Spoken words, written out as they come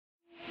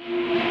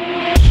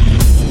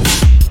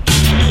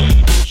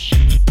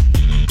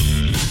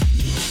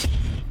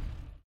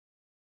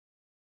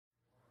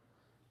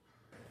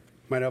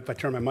Might help if I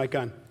turn my mic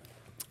on.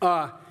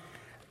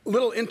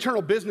 Little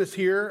internal business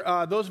here.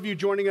 Those of you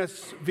joining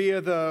us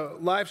via the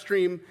live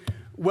stream,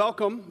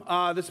 welcome.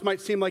 This might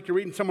seem like you're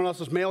reading someone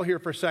else's mail here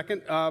for a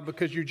second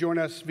because you join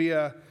us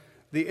via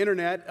the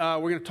internet.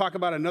 We're going to talk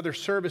about another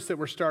service that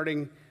we're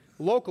starting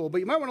local, but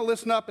you might want to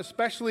listen up,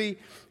 especially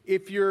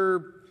if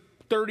you're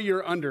 30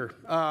 or under.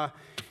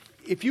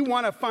 If you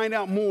want to find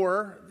out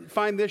more,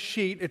 find this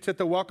sheet. It's at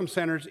the Welcome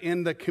Centers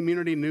in the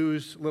community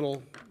news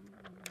little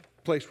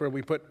place where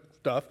we put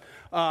stuff.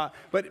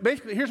 But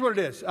basically, here's what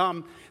it is.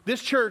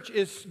 This church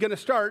is going to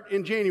start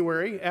in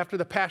January after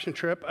the Passion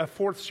Trip, a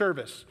fourth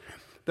service.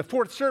 The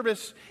fourth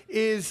service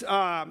is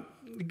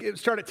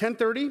start at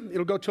 10:30.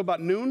 It'll go till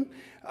about noon.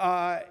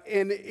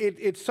 And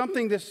it's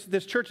something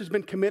this church has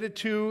been committed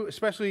to,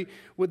 especially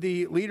with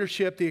the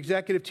leadership, the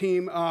executive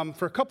team,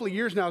 for a couple of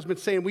years now has been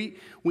saying we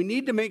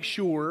need to make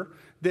sure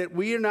that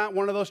we are not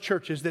one of those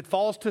churches that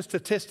falls to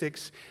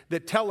statistics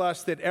that tell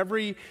us that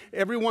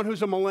everyone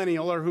who's a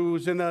millennial or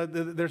who's in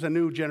there's a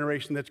new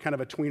generation that's kind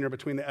of a tweener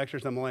between the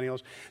Xers and the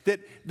millennials,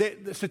 that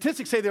the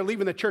statistics say they're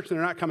leaving the church and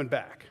they're not coming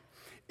back.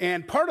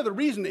 And part of the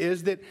reason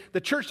is that the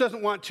church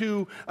doesn't want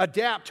to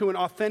adapt to an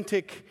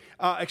authentic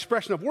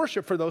expression of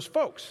worship for those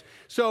folks.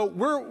 So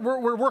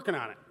we're working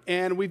on it.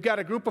 And we've got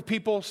a group of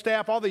people,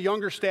 staff, all the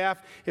younger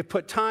staff have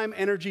put time,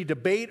 energy,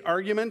 debate,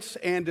 arguments,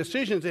 and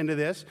decisions into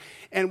this.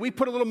 And we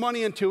put a little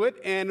money into it,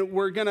 and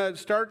we're going to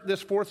start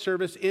this fourth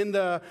service in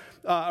the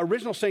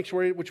original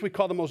sanctuary, which we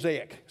call the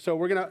Mosaic. So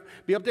we're going to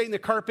be updating the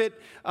carpet,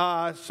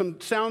 some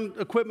sound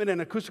equipment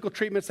and acoustical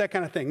treatments, that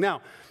kind of thing.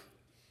 Now,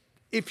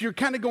 if you're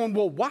kind of going,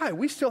 well, why?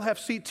 We still have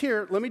seats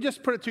here. Let me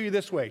just put it to you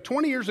this way.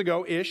 20 years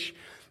ago-ish,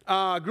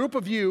 a group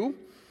of you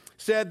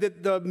said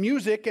that the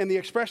music and the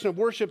expression of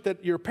worship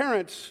that your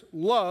parents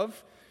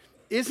love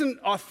isn't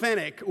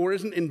authentic or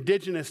isn't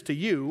indigenous to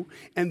you,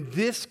 and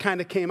this kind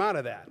of came out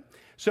of that.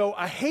 So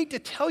I hate to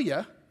tell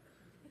you,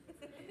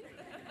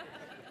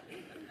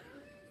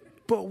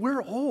 but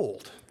we're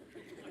old.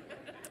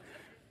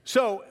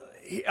 So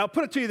I'll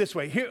put it to you this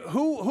way.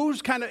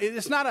 Who's kind of,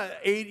 it's not a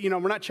age,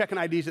 we're not checking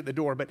IDs at the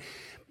door, but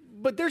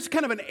there's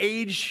kind of an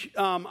age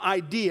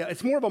idea.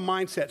 It's more of a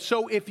mindset.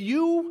 So if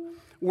you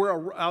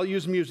were, I'll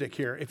use music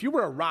here. If you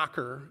were a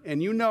rocker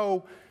and you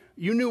knew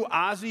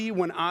Ozzy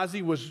when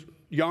Ozzy was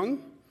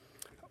young,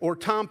 or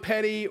Tom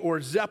Petty,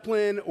 or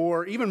Zeppelin,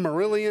 or even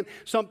Marillion,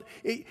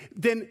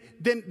 then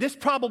this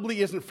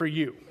probably isn't for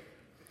you.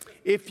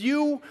 If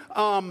you,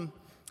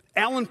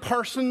 Alan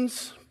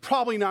Parsons,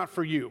 probably not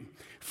for you.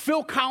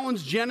 Phil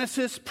Collins'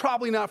 Genesis,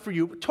 probably not for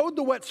you. Toad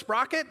the Wet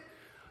Sprocket,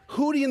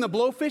 Hootie and the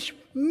Blowfish,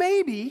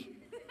 maybe.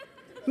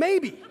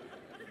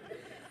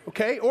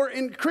 Okay, or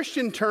in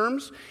Christian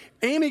terms,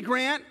 Amy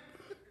Grant,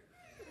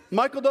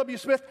 Michael W.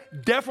 Smith,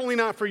 definitely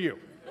not for you.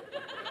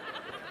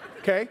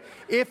 Okay,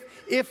 if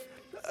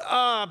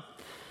I'm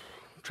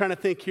trying to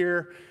think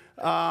here,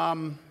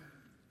 I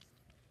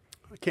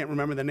can't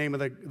remember the name of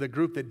the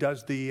group that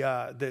does the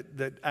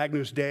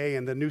Agnus Dei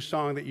and the new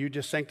song that you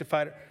just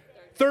sanctified.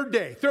 Third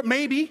Day,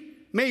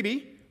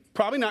 maybe,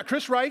 probably not.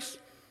 Chris Rice,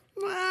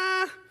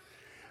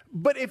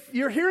 but if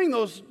you're hearing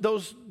those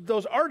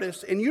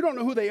artists and you don't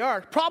know who they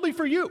are, probably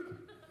for you.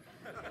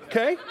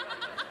 Okay.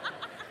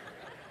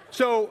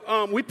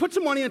 So we put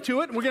some money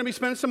into it, and we're going to be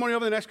spending some money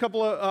over the next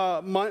couple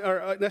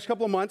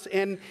of months.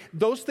 And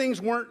those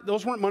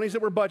weren't monies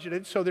that were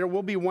budgeted. So there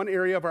will be one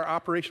area of our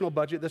operational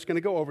budget that's going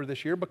to go over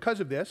this year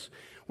because of this.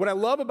 What I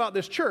love about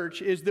this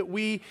church is that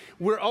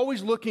we're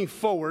always looking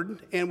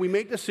forward, and we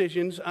make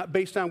decisions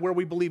based on where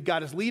we believe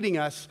God is leading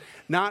us,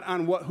 not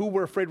on who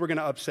we're afraid we're going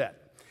to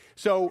upset.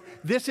 So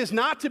this is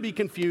not to be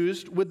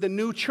confused with the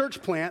new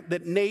church plant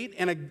that Nate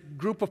and a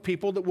group of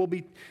people that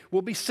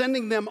will be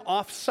sending them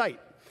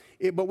off-site.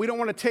 But we don't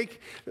want to take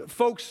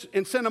folks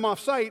and send them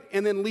off-site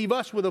and then leave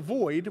us with a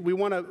void. We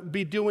want to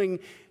be doing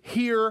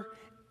here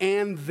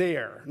and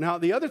there. Now,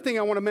 the other thing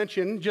I want to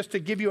mention, just to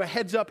give you a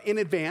heads up in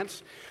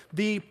advance,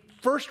 the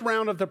first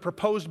round of the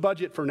proposed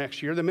budget for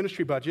next year, the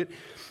ministry budget,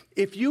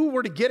 if you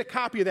were to get a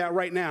copy of that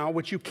right now,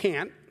 which you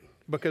can't,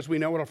 because we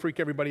know it'll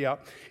freak everybody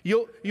out,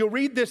 you'll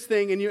read this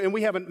thing, and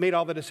we haven't made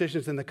all the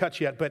decisions in the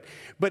cuts yet, but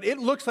it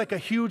looks like a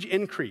huge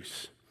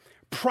increase,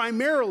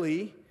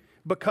 primarily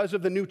because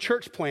of the new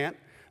church plant.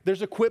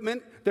 There's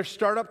equipment, there's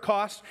startup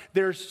costs,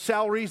 there's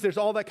salaries, there's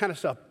all that kind of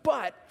stuff.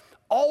 But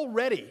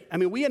already,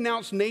 we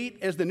announced Nate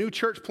as the new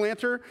church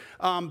planter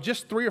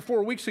just 3 or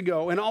 4 weeks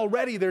ago, and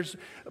already there's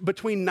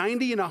between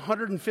 $90,000 and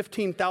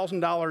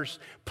 $115,000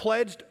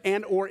 pledged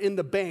and or in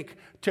the bank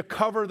to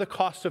cover the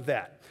cost of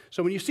that.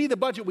 So when you see the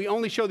budget, we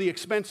only show the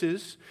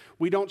expenses.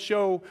 We don't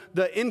show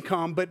the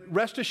income, but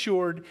rest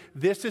assured,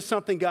 this is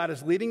something God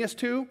is leading us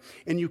to,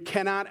 and you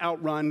cannot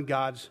outrun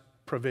God's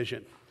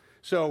provision.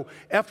 So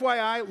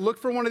FYI, look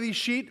for one of these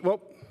sheets. Well,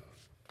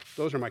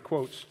 those are my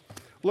quotes.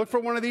 Look for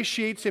one of these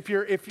sheets.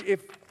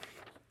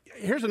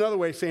 Here's another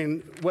way of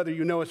saying whether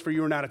you know it's for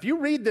you or not. If you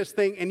read this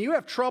thing and you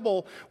have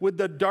trouble with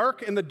the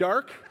dark in the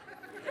dark,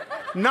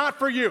 not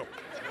for you.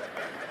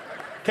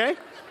 Okay?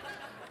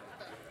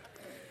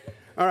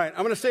 All right,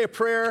 I'm going to say a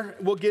prayer.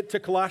 We'll get to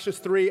Colossians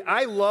 3.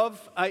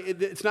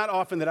 It's not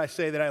often that I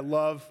say that I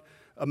love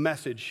a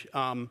message.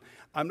 I'm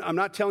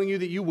not telling you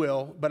that you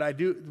will, but I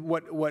do.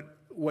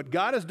 What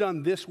God has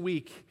done this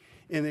week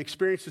in the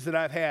experiences that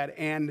I've had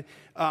and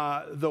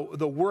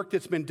the work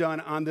that's been done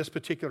on this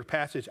particular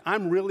passage,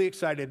 I'm really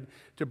excited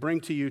to bring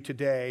to you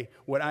today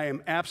what I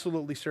am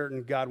absolutely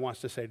certain God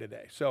wants to say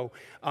today. So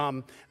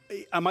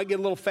I might get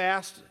a little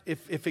fast.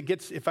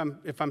 If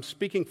I'm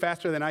speaking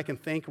faster than I can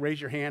think,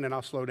 raise your hand and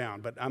I'll slow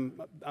down. But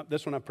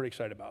this one I'm pretty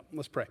excited about.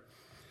 Let's pray.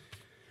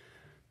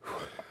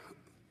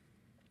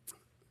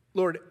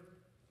 Lord,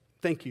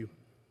 thank you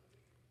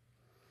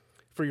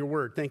for your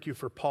word. Thank you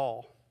for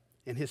Paul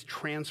and his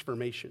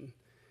transformation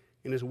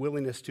and his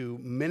willingness to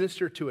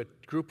minister to a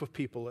group of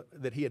people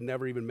that he had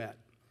never even met.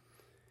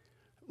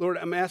 Lord,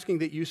 I'm asking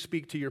that you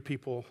speak to your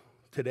people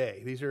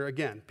today. These are,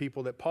 again,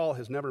 people that Paul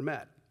has never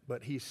met,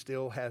 but he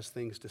still has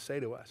things to say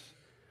to us.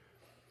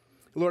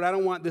 Lord, I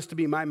don't want this to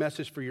be my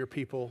message for your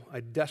people. I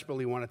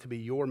desperately want it to be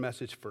your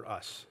message for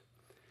us.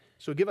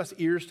 So give us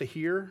ears to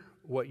hear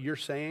what you're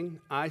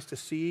saying, eyes to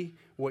see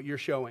what you're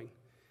showing.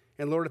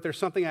 And Lord, if there's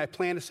something I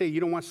plan to say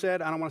you don't want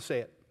said, I don't want to say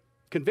it.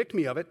 Convict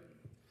me of it,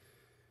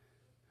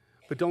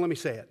 but don't let me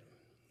say it.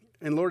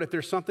 And Lord, if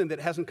there's something that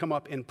hasn't come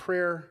up in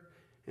prayer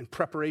and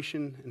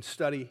preparation and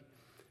study,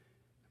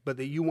 but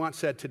that you want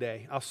said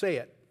today, I'll say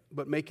it,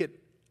 but make it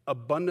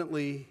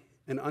abundantly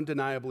and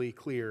undeniably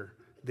clear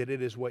that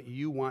it is what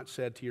you want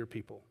said to your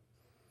people.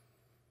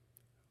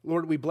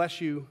 Lord, we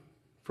bless you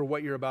for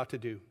what you're about to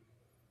do.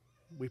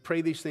 We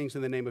pray these things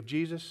in the name of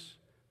Jesus,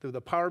 through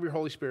the power of your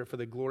Holy Spirit, for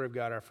the glory of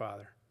God our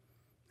Father.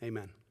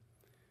 Amen.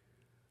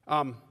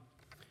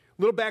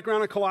 Little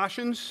background on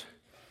Colossians.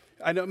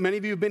 I know many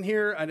of you have been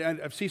here.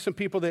 I've seen some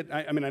people that,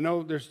 I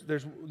know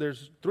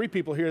there's 3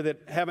 people here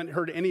that haven't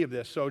heard any of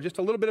this. So just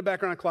a little bit of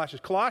background on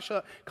Colossians.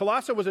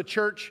 Colossae was a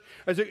church,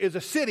 is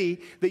a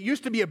city that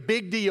used to be a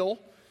big deal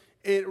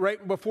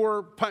right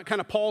before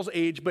kind of Paul's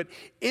age. But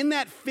in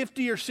that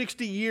 50 or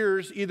 60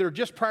 years, either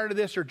just prior to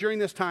this or during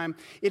this time,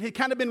 it had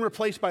kind of been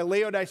replaced by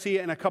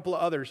Laodicea and a couple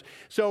of others.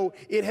 So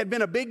it had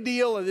been a big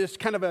deal, this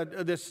kind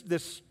of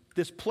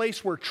this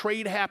place where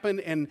trade happened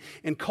and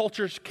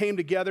cultures came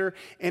together,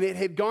 and it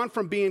had gone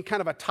from being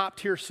kind of a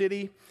top-tier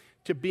city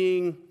to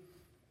being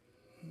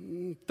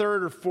 3rd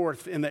or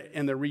 4th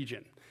in the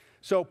region.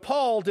 So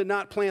Paul did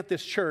not plant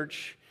this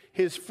church.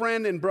 His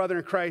friend and brother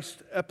in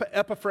Christ,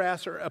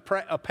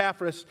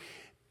 Epaphras,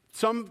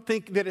 some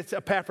think that it's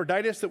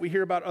Epaphroditus that we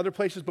hear about other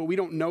places, but we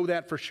don't know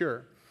that for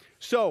sure.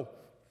 So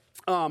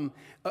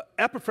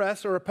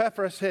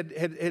Epaphras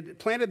had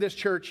planted this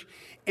church,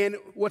 and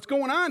what's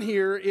going on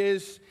here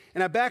is,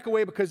 and I back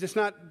away because it's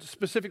not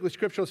specifically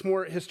scriptural, it's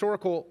more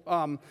historical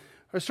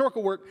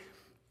work.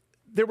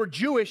 There were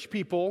Jewish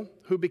people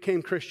who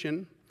became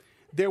Christian.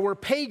 There were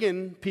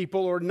pagan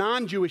people or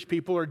non-Jewish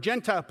people or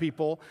Gentile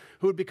people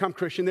who had become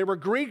Christian. There were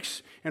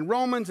Greeks and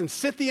Romans and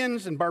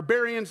Scythians and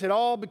barbarians had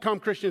all become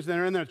Christians and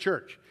they're in their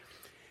church.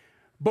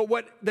 But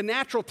what the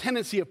natural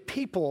tendency of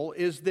people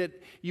is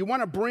that you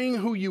want to bring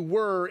who you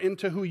were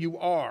into who you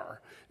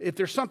are. If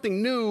there's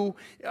something new,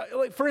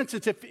 like for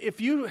instance, if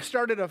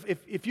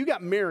you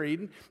got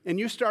married and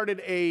you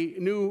started a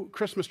new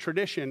Christmas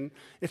tradition,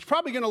 it's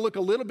probably going to look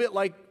a little bit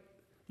like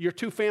your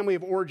 2 family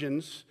of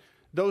origins,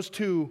 those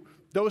two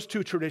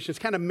traditions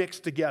kind of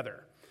mixed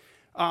together.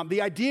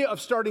 The idea of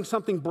starting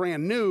something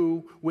brand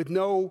new with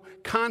no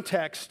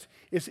context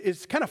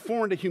is kind of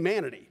foreign to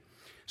humanity.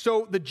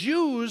 So the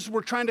Jews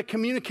were trying to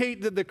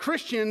communicate that the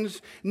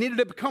Christians needed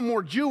to become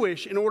more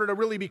Jewish in order to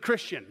really be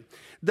Christian.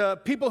 The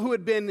people who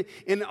had been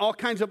in all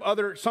kinds of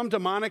some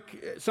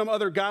demonic, some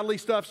other godly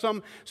stuff,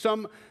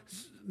 some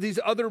these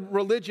other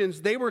religions,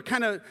 they were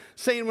kind of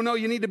saying, well, no,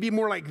 you need to be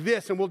more like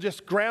this, and we'll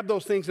just grab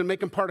those things and make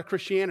them part of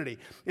Christianity.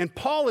 And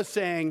Paul is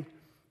saying,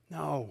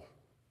 no.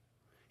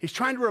 He's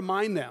trying to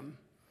remind them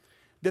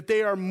that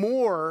they are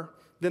more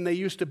than they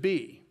used to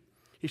be.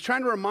 He's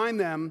trying to remind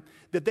them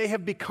that they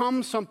have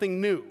become something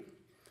new,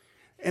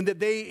 and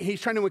that he's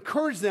trying to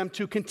encourage them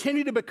to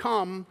continue to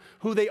become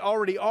who they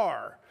already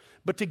are,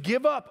 but to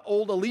give up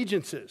old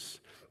allegiances,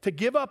 to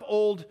give up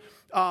old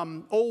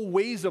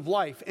ways of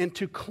life, and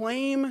to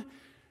claim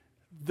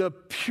the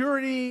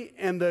purity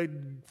and the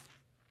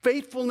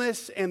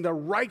faithfulness and the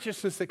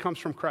righteousness that comes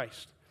from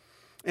Christ,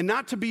 and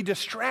not to be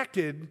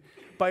distracted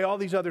by all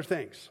these other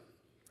things.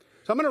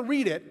 So I'm going to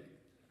read it,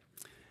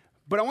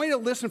 but I want you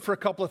to listen for a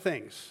couple of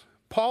things.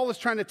 Paul is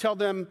trying to tell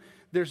them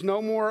there's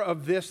no more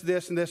of this, and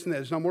this, and this.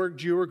 There's no more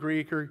Jew or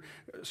Greek or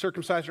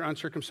circumcised or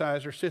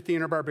uncircumcised or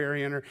Scythian or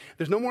barbarian. Or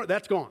there's no more.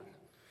 That's gone.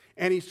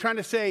 And he's trying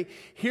to say,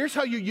 here's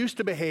how you used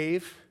to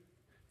behave.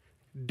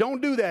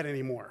 Don't do that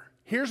anymore.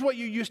 Here's what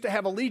you used to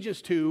have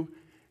allegiance to.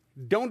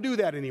 Don't do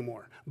that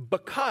anymore,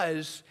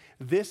 because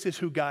this is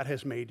who God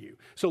has made you.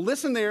 So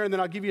listen there, and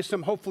then I'll give you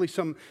hopefully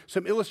some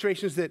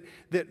illustrations that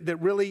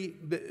really,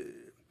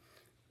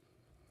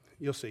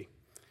 you'll see.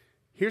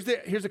 Here's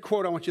a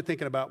quote I want you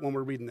thinking about when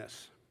we're reading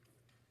this.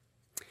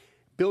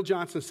 Bill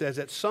Johnson says,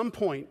 at some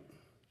point,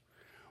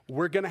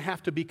 we're going to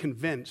have to be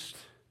convinced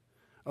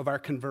of our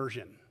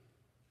conversion.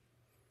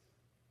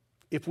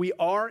 If we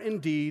are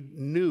indeed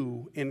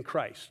new in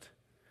Christ,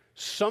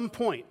 some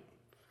point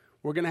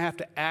we're going to have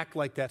to act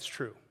like that's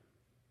true.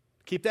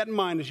 Keep that in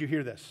mind as you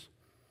hear this.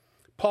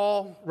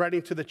 Paul,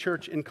 writing to the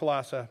church in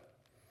Colossae,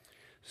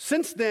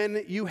 since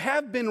then you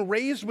have been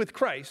raised with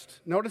Christ.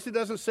 Notice it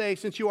doesn't say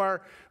since you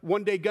are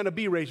one day going to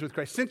be raised with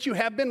Christ. Since you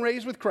have been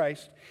raised with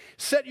Christ,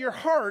 set your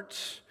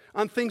hearts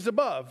on things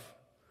above,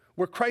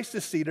 where Christ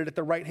is seated at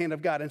the right hand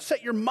of God, and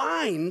set your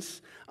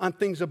minds on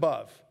things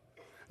above,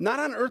 not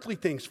on earthly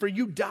things, for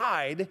you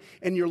died,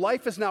 and your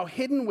life is now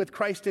hidden with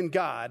Christ in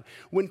God.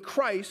 When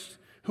Christ,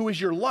 who is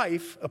your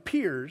life,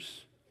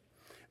 appears,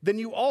 then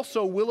you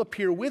also will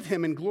appear with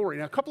him in glory.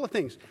 Now, a couple of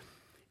things.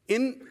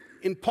 In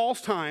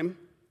Paul's time,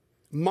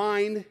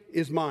 mind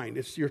is mind.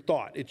 It's your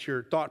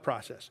thought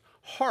process.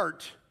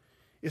 Heart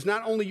is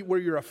not only where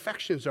your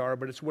affections are,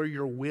 but it's where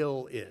your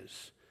will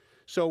is.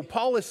 So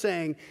Paul is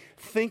saying,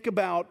 think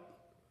about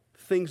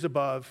things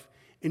above,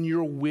 and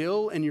your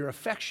will and your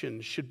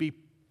affections should be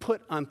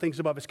put on things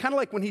above. It's kind of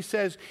like when he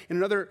says in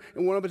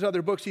one of his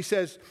other books, he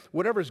says,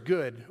 whatever is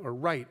good or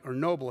right or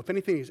noble, if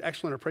anything is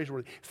excellent or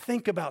praiseworthy,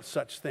 think about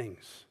such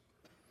things.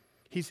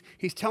 He's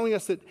telling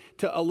us that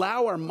to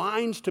allow our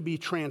minds to be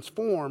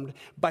transformed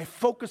by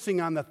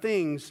focusing on the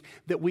things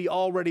that we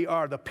already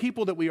are, the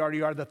people that we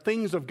already are, the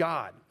things of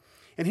God.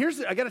 And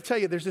I got to tell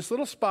you, there's this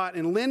little spot,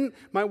 and Lynn,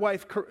 my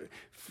wife,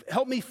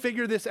 helped me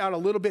figure this out a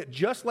little bit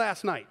just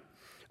last night.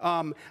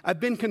 I've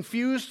been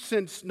confused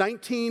since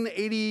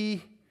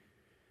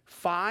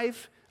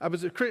 1985. I've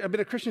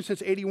been a Christian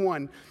since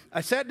 81.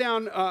 I sat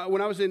down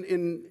when I was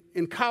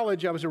in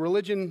college. I was a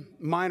religion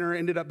minor,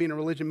 ended up being a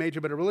religion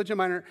major, but a religion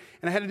minor,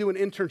 and I had to do an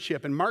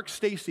internship. And Mark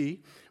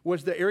Stacy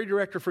was the area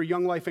director for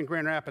Young Life in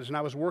Grand Rapids, and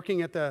I was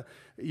working at the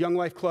Young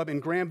Life Club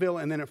in Granville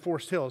and then at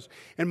Forest Hills.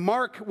 And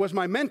Mark was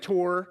my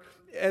mentor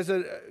as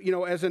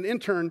an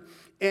intern,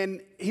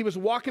 and he was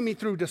walking me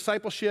through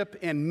discipleship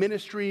and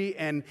ministry,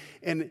 and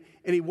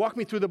he walked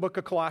me through the book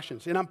of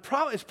Colossians. And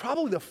it's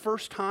probably the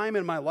first time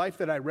in my life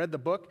that I read the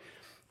book.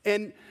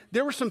 And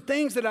there were some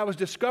things that I was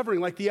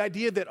discovering, like the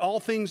idea that all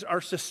things are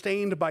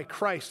sustained by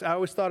Christ. I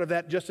always thought of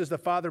that just as the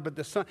Father, but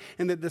the Son,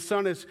 and that the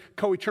Son is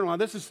co-eternal. Now,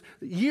 this is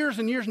years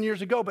and years and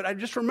years ago, but I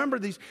just remember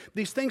these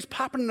things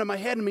popping into my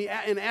head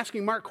and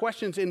asking Mark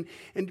questions and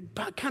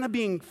kind of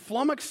being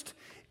flummoxed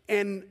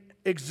and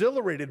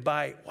exhilarated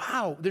by,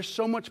 wow, there's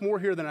so much more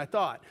here than I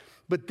thought.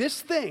 But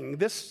this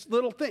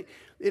little thing,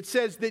 it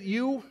says that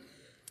your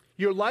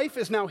life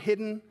is now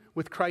hidden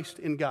with Christ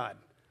in God.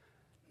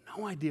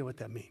 No idea what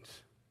that means.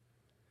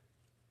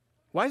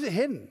 Why is it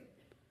hidden?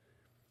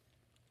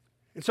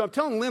 And so I'm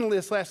telling Lynn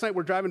this last night.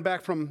 We're driving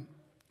back from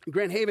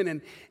Grand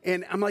Haven,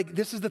 and I'm like,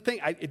 this is the thing.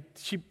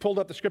 She pulled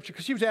up the scripture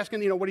because she was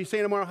asking, what are you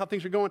saying tomorrow? How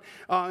things are going?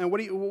 And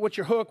what's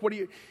your hook?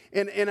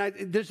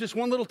 There's this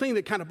one little thing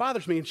that kind of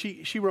bothers me, and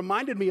she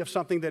reminded me of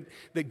something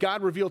that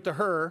God revealed to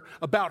her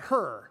about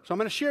her. So I'm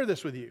going to share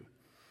this with you.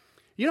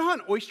 You know how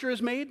an oyster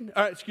is made?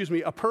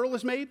 A pearl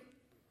is made?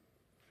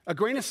 A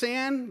grain of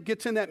sand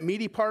gets in that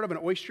meaty part of an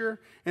oyster,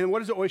 and what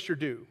does the oyster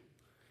do?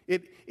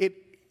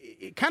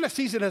 It kind of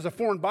sees it as a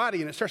foreign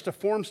body, and it starts to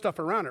form stuff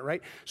around it,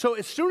 right? So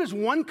as soon as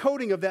one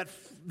coating of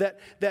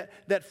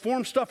that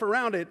formed stuff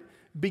around it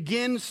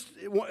begins,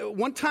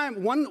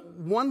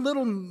 one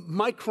little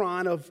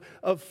micron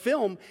of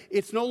film,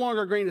 it's no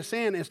longer a grain of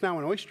sand, it's now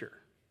an oyster.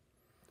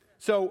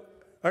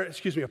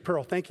 A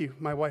pearl. Thank you,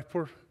 my wife.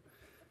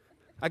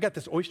 I got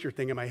this oyster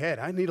thing in my head.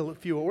 I need a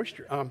few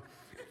oyster.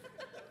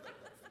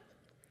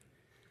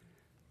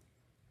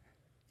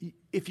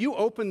 If you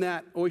open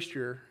that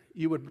oyster,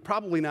 you would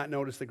probably not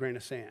notice the grain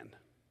of sand.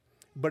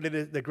 But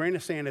the grain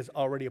of sand is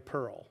already a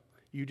pearl.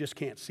 You just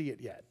can't see it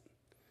yet.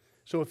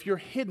 So if you're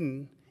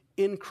hidden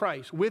in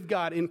Christ, with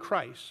God in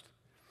Christ,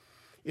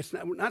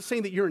 we're not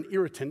saying that you're an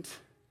irritant.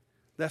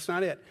 That's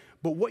not it.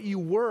 But what you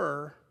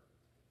were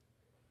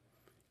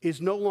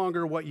is no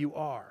longer what you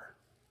are.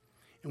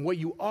 And what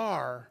you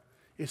are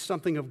is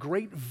something of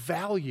great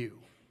value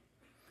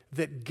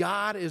that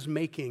God is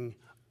making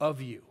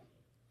of you.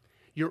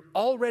 You're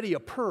already a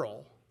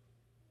pearl,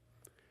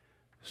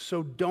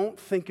 so don't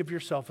think of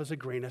yourself as a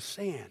grain of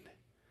sand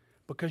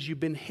because you've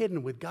been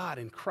hidden with God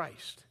in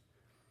Christ.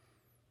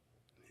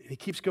 And he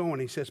keeps going.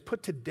 He says,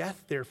 put to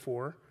death,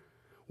 therefore,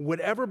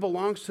 whatever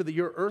belongs to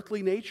your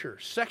earthly nature.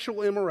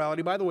 Sexual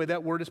immorality, by the way,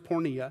 that word is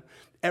porneia.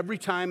 Every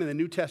time in the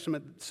New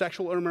Testament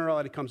sexual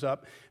immorality comes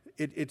up,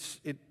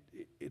 it's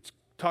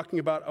talking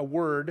about a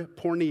word,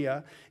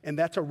 porneia, and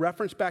that's a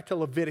reference back to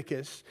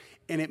Leviticus,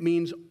 and it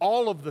means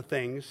all of the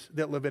things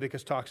that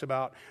Leviticus talks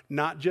about,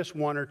 not just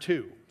one or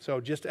two. So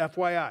just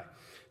FYI.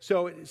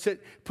 So it said,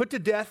 put to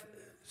death,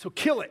 so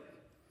kill it.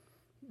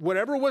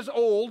 Whatever was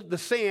old, the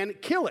sand,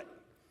 kill it.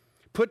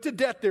 Put to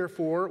death,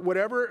 therefore,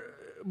 whatever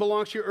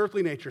belongs to your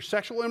earthly nature,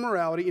 sexual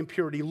immorality,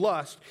 impurity,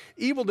 lust,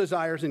 evil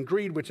desires, and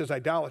greed, which is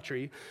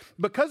idolatry.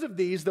 Because of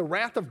these, the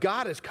wrath of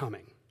God is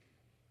coming.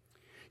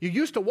 You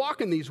used to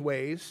walk in these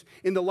ways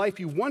in the life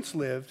you once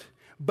lived,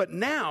 but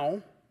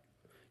now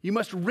you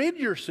must rid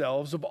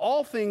yourselves of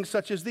all things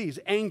such as these: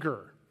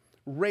 anger,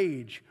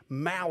 rage,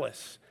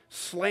 malice,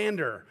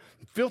 slander,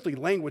 filthy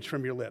language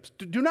from your lips.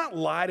 Do not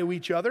lie to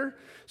each other,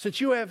 since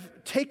you have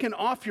taken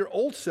off your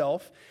old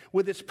self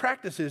with its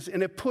practices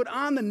and have put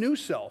on the new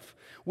self,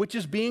 which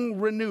is being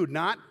renewed,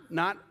 not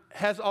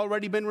has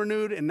already been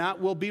renewed and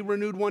not will be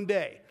renewed one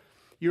day.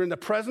 You're in the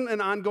present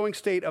and ongoing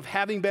state of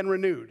having been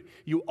renewed.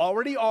 You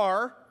already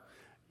are,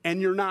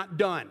 and you're not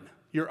done.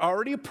 You're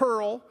already a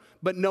pearl,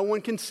 but no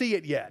one can see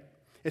it yet.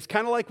 It's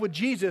kind of like with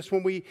Jesus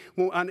when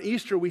on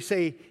Easter we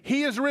say,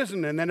 he is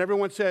risen, and then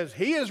everyone says,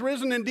 he is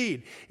risen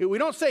indeed. We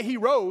don't say he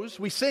rose,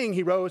 we sing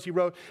he rose,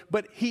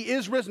 but he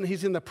is risen.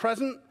 He's in the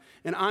present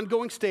and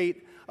ongoing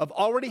state of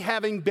already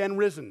having been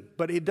risen.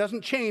 But it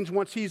doesn't change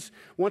once he's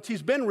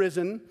been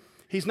risen.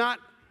 He's no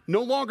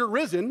longer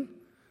risen,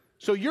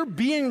 so you're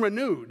being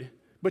renewed,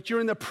 but you're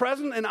in the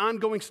present and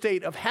ongoing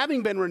state of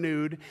having been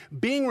renewed,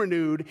 being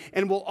renewed,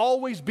 and will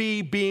always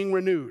be being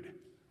renewed.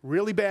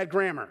 Really bad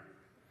grammar.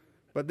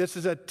 But this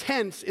is a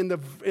tense in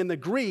the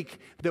Greek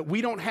that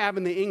we don't have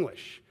in the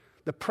English.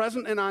 The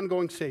present and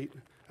ongoing state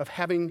of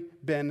having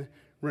been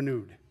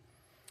renewed.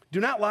 Do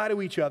not lie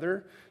to each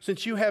other,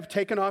 since you have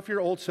taken off your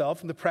old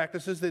self and the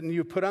practices that you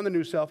have put on the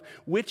new self,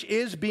 which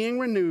is being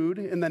renewed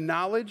in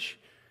knowledge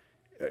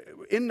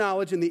in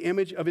the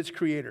image of its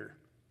creator.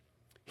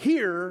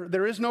 Here,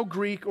 there is no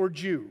Greek or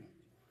Jew,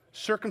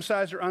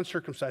 circumcised or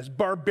uncircumcised,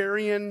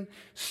 barbarian,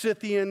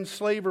 Scythian,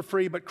 slave or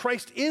free, but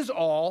Christ is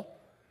all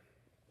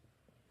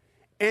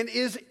and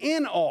is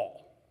in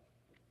all.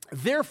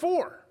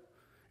 Therefore,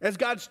 as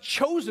God's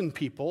chosen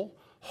people,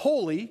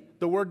 holy,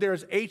 the word there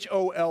is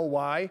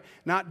H-O-L-Y,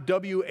 not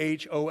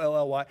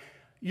W-H-O-L-L-Y,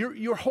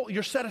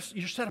 you're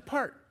set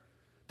apart.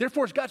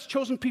 Therefore, as God's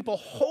chosen people,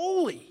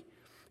 holy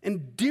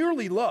and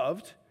dearly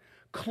loved,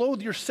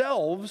 clothe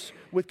yourselves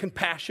with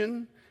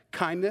compassion,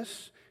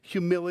 kindness,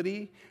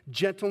 humility,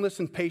 gentleness,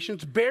 and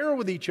patience. Bear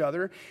with each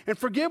other and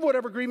forgive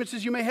whatever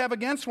grievances you may have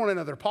against one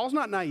another. Paul's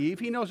not naive.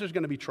 He knows there's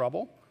going to be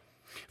trouble.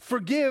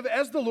 Forgive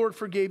as the Lord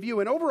forgave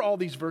you, and over all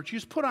these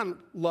virtues, put on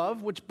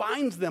love, which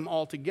binds them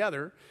all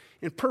together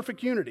in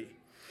perfect unity.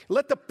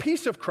 Let the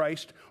peace of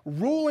Christ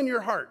rule in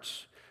your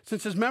hearts,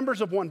 since as members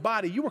of one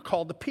body, you were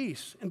called to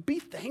peace, and be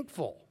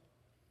thankful.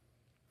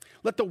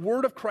 Let the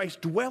word of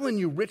Christ dwell in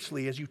you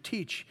richly as you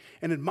teach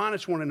and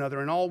admonish one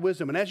another in all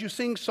wisdom, and as you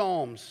sing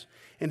psalms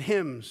and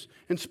hymns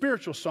and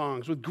spiritual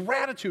songs with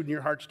gratitude in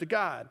your hearts to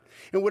God.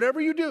 And whatever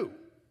you do,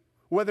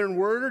 whether in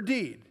word or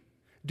deed,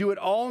 do it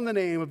all in the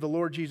name of the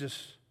Lord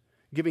Jesus,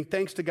 giving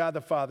thanks to God the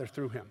Father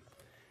through him.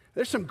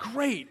 There's some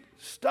great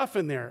stuff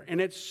in there,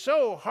 and it's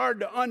so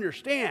hard to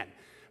understand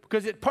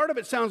because part of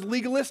it sounds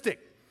legalistic.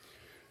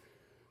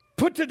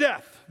 Put to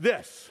death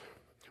this.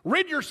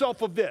 Rid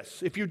yourself of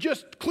this. If you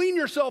just clean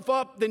yourself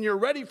up, then you're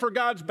ready for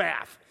God's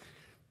bath.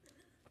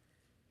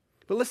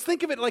 But let's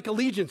think of it like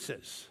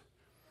allegiances.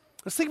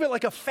 Let's think of it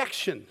like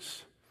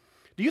affections.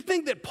 Do you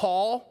think that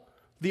Paul,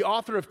 the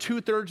author of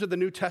 2/3 of the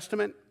New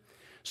Testament,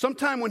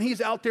 sometime when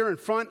he's out there in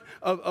front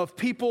of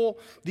people,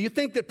 do you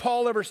think that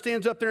Paul ever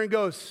stands up there and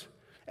goes,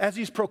 as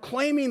he's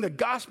proclaiming the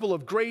gospel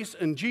of grace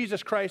in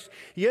Jesus Christ,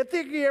 you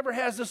think he ever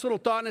has this little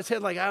thought in his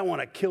head like, I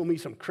want to kill me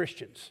some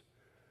Christians?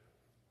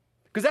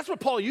 Because that's what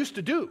Paul used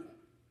to do.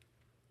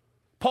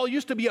 Paul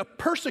used to be a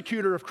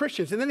persecutor of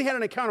Christians, and then he had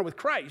an encounter with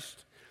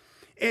Christ,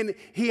 and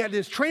he had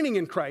his training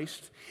in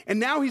Christ, and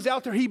now he's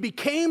out there. He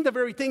became the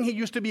very thing he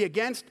used to be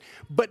against,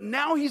 but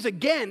now he's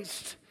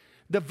against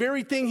the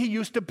very thing he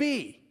used to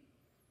be.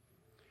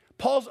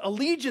 Paul's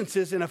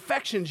allegiances and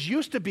affections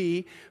used to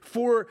be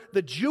for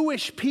the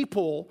Jewish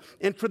people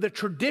and for the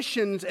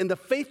traditions and the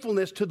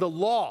faithfulness to the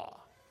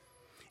law.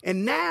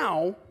 And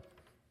now,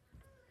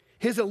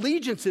 his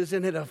allegiances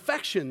and his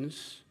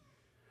affections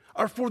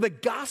are for the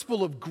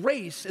gospel of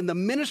grace and the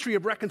ministry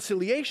of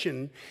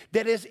reconciliation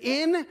that is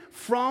in,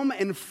 from,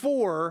 and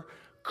for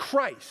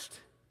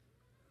Christ.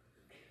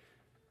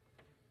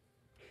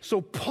 So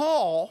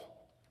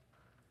Paul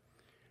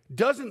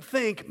doesn't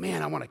think,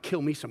 man, I want to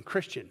kill me some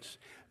Christians.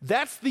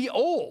 That's the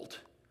old.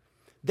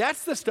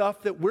 That's the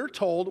stuff that we're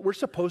told we're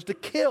supposed to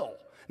kill.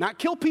 Not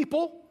kill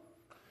people,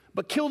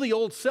 but kill the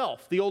old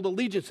self, the old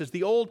allegiances,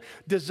 the old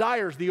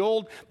desires, the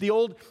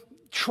old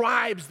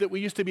tribes that we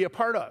used to be a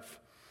part of.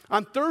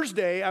 On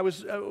Thursday, I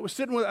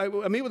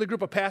meet with a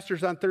group of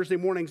pastors on Thursday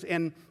mornings,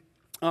 and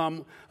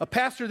a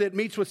pastor that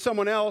meets with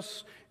someone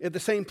else at the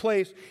same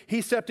place,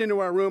 he stepped into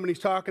our room and he's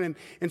talking,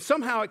 and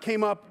somehow it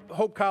came up,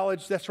 Hope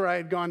College, that's where I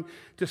had gone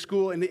to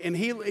school, and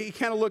he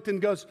kind of looked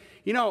and goes,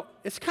 you know,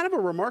 it's kind of a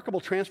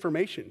remarkable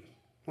transformation.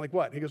 I'm like,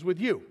 what? He goes, with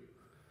you.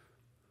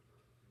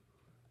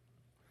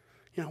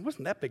 You know, I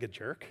wasn't that big a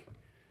jerk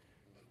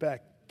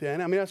back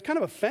then. I mean, I was kind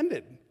of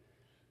offended.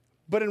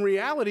 But in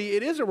reality,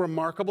 it is a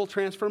remarkable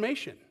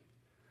transformation.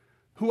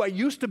 Who I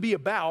used to be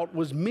about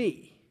was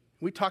me.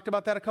 We talked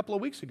about that a couple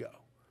of weeks ago.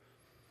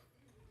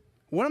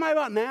 What am I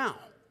about now?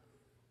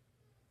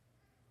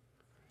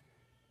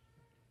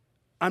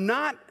 I'm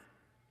not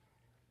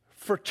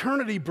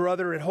fraternity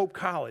brother at Hope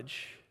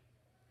College.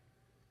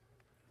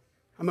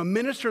 I'm a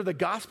minister of the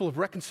gospel of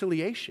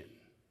reconciliation.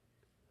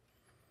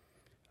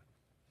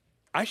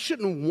 I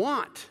shouldn't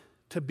want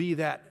to be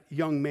that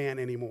young man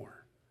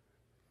anymore.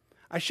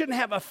 I shouldn't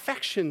have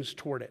affections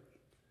toward it.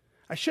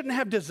 I shouldn't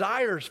have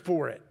desires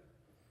for it.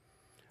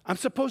 I'm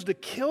supposed to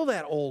kill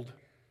that old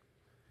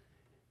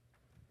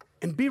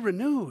and be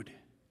renewed.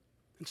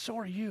 And so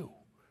are you.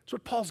 That's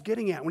what Paul's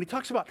getting at. When he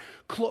talks about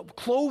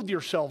clothe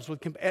yourselves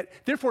with,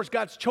 therefore, as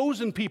God's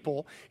chosen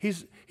people,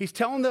 he's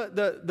telling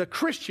the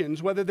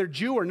Christians, whether they're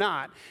Jew or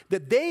not,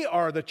 that they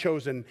are the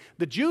chosen.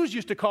 The Jews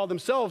used to call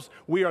themselves,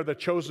 we are the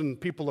chosen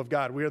people of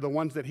God. We are the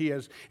ones that he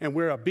has, and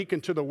we're a beacon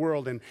to the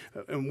world, and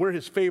we're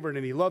his favorite,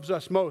 and he loves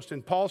us most.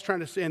 And Paul's trying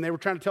to say, and they were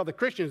trying to tell the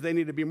Christians they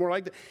need to be more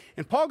like that.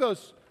 And Paul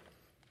goes,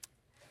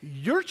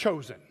 you're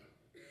chosen.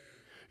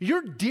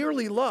 You're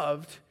dearly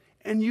loved.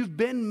 And you've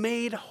been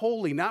made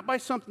holy, not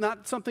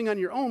something on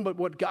your own, but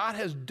what God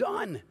has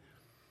done.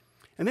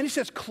 And then he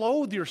says,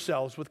 clothe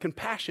yourselves with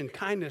compassion,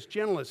 kindness,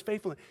 gentleness,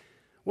 faithfulness.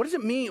 What does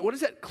it mean? What does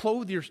that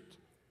clothe your...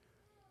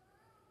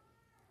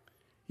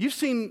 You've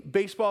seen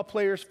baseball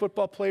players,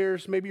 football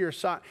players, maybe you're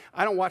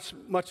I don't watch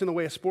much in the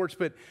way of sports,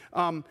 but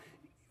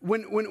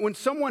when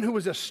someone who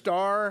was a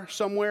star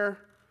somewhere,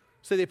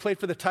 say they played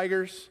for the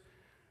Tigers,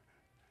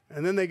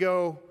 and then they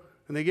go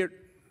and they get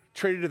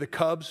traded to the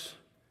Cubs,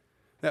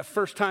 that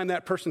first time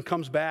that person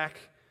comes back,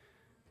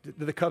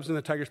 do the Cubs and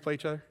the Tigers play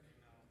each other?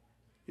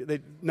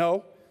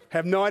 No?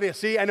 Have no idea.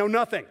 See, I know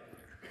nothing.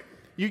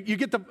 You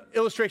get the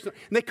illustration.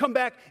 And they come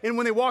back, and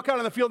when they walk out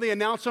on the field, they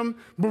announce him.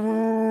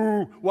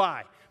 Boo!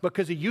 Why?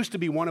 Because he used to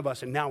be one of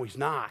us, and now he's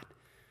not.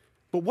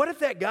 But what if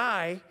that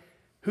guy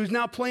who's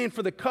now playing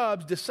for the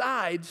Cubs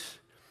decides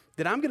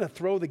that I'm going to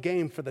throw the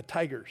game for the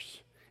Tigers?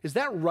 Is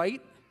that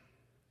right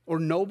or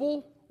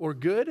noble or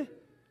good?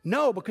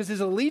 No, because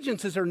his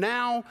allegiances are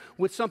now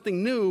with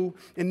something new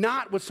and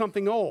not with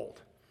something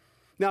old.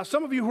 Now,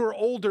 some of you who are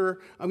older,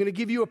 I'm going to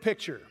give you a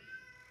picture.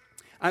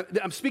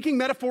 I'm speaking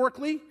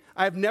metaphorically.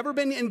 I've never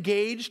been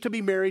engaged to be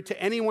married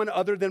to anyone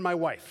other than my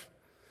wife.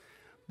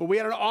 But we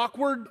had an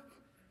awkward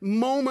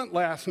moment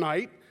last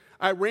night.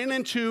 I ran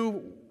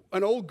into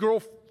an old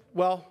girl.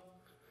 Well,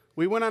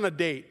 we went on a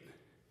date.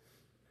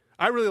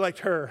 I really liked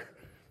her.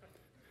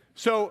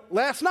 So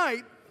last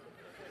night,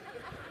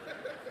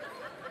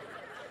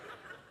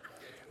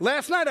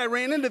 I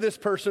ran into this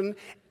person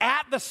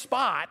at the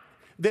spot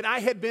that I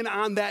had been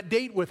on that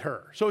date with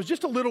her. So it was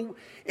just a little,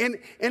 and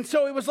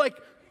so it was like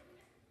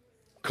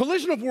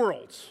collision of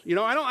worlds. You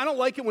know, I don't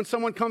like it when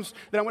someone comes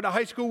that I went to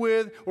high school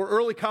with or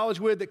early college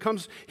with that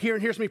comes here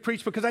and hears me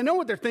preach, because I know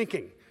what they're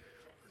thinking.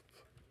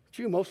 Aren't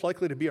you most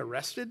likely to be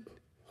arrested?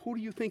 Who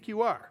do you think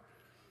you are?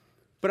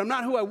 But I'm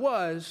not who I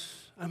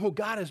was. I'm who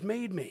God has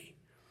made me.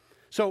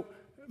 So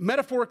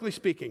metaphorically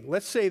speaking,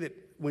 let's say that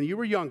when you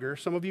were younger,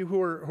 some of you who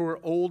are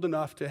old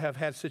enough to have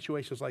had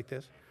situations like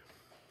this,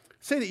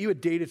 say that you had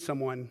dated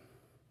someone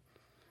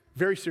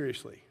very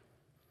seriously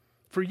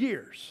for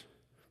years.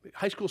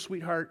 High school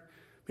sweetheart,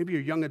 maybe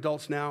you're young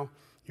adults now,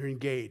 you're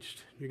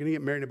engaged. You're going to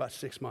get married in about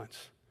 6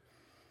 months.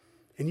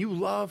 And you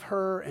love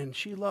her and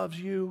she loves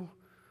you.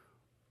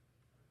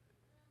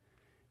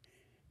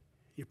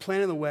 You're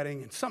planning the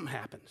wedding and something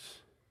happens.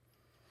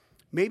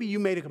 Maybe you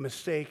made a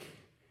mistake.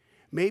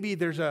 Maybe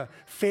there's a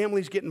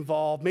families get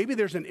involved. Maybe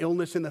there's an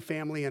illness in the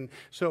family, and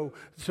so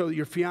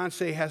your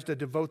fiance has to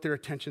devote their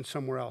attention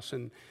somewhere else.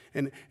 And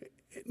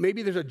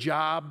maybe there's a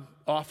job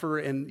offer,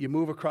 and you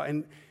move across,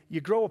 and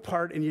you grow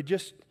apart, and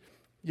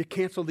you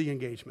cancel the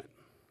engagement.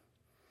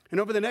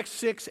 And over the next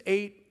 6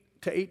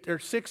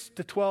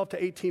 to 12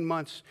 to 18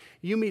 months,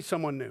 you meet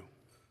someone new.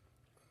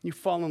 You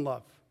fall in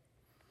love.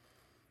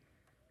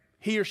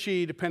 He or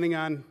she, depending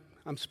on,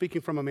 I'm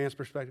speaking from a man's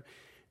perspective,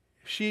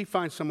 she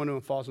finds someone new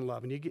and falls in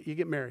love, and you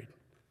get married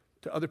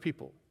to other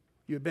people.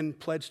 You've been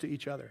pledged to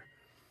each other.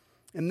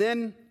 And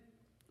then,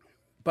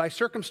 by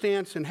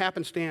circumstance and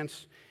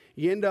happenstance,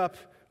 you end up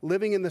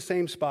living in the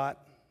same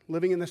spot,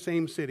 living in the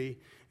same city,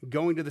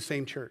 going to the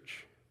same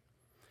church.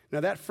 Now,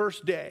 that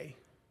first day,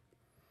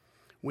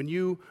 when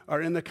you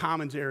are in the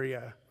Commons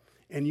area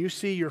and you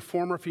see your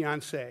former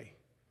fiance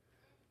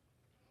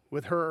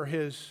with her or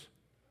his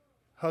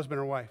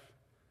husband or wife,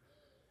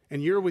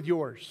 and you're with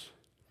yours,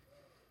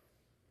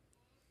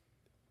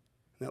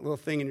 that little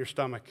thing in your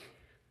stomach.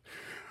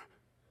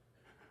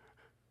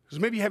 Because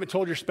maybe you haven't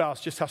told your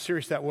spouse just how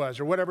serious that was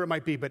or whatever it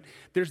might be, but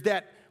there's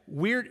that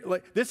weird,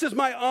 like, this is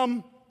my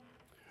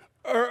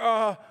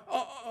a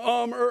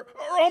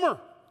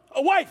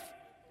wife.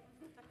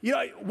 You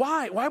know,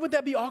 why? Why would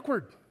that be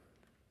awkward?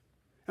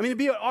 I mean, it'd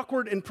be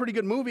awkward in a pretty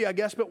good movie, I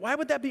guess, but why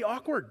would that be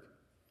awkward?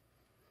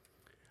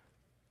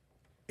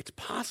 It's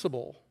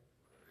possible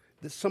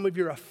that some of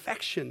your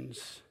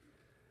affections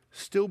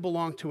still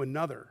belong to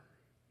another,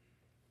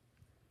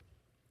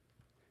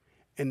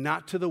 and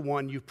not to the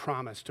one you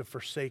promised to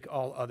forsake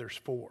all others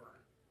for.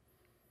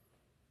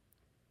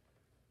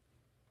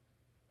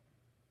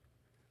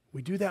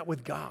 We do that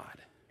with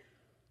God.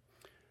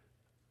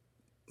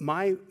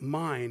 My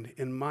mind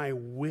and my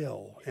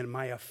will and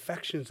my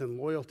affections and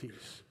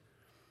loyalties,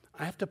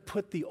 I have to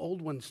put the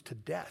old ones to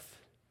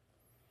death.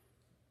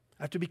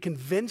 I have to be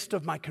convinced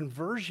of my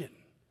conversion.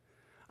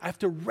 I have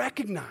to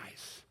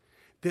recognize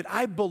that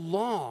I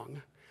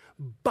belong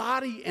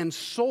body and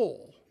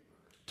soul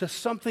to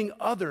something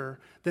other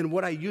than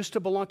what I used to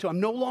belong to. I'm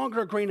no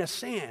longer a grain of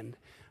sand.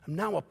 I'm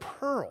now a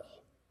pearl.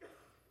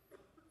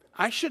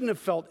 I shouldn't have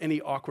felt any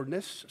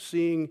awkwardness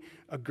seeing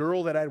a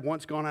girl that I'd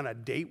once gone on a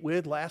date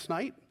with last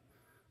night.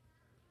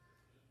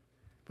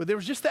 But there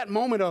was just that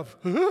moment of,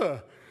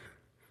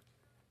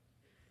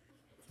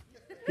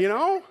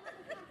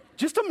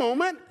 just a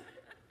moment.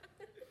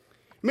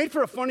 Made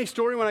for a funny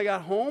story when I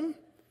got home.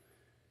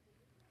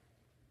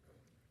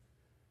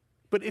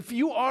 But if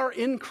you are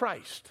in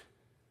Christ,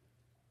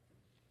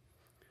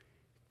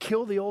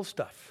 kill the old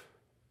stuff.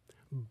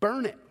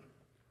 Burn it.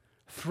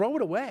 Throw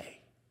it away.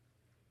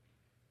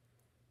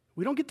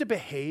 We don't get to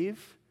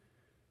behave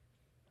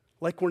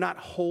like we're not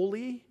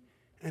holy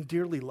and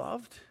dearly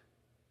loved.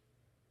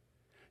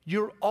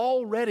 You're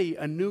already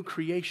a new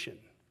creation.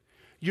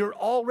 You're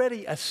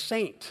already a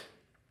saint.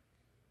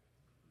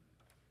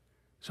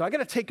 So I got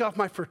to take off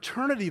my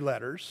fraternity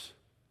letters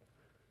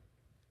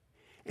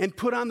and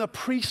put on the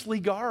priestly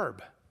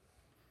garb.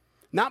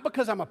 Not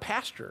because I'm a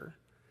pastor,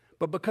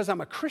 but because I'm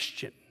a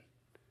Christian.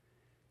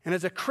 And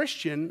as a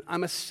Christian,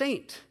 I'm a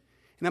saint.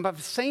 And if I'm a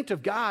saint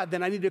of God,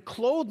 then I need to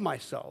clothe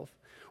myself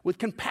with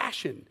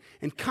compassion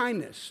and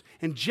kindness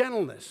and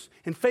gentleness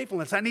and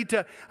faithfulness. I need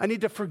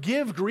to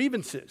forgive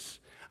grievances.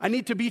 I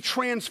need to be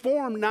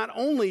transformed not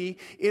only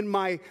in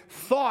my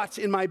thoughts,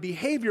 in my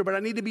behavior, but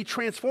I need to be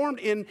transformed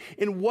in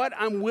what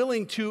I'm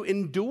willing to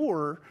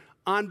endure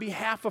on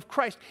behalf of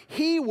Christ.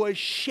 He was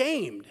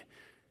shamed.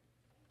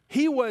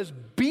 He was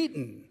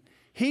beaten.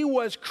 He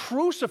was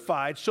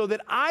crucified so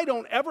that I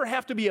don't ever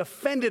have to be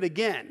offended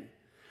again.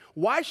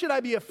 Why should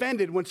I be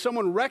offended when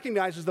someone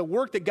recognizes the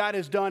work that God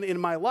has done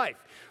in my life?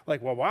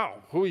 Like, well,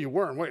 wow, who you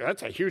were. Wait,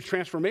 that's a huge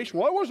transformation.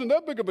 Well, I wasn't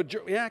that big of a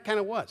jerk. Yeah, it kind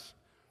of was.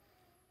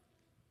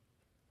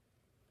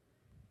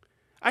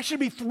 I should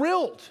be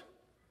thrilled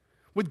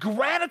with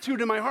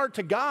gratitude in my heart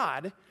to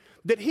God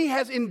that he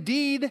has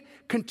indeed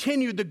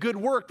continued the good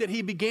work that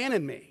he began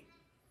in me.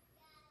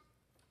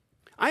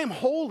 I am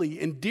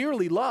holy and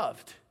dearly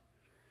loved,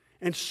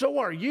 and so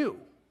are you.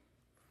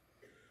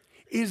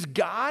 Is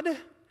God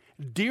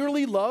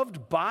dearly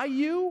loved by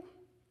you?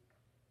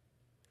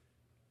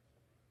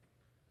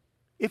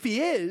 If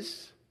he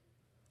is,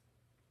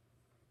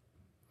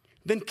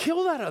 then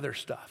kill that other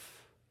stuff.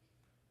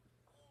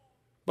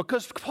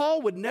 Because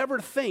Paul would never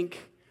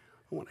think,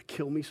 I want to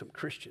kill me some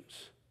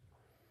Christians.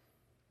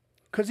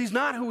 Because he's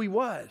not who he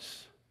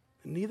was,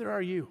 and neither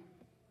are you.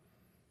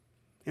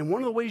 And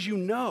one of the ways you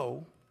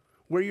know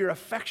where your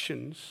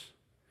affections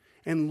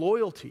and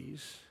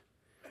loyalties,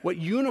 what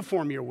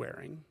uniform you're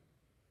wearing,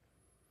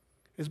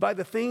 is by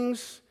the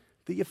things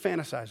that you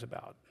fantasize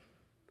about,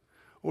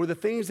 or the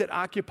things that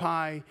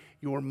occupy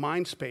your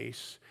mind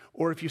space,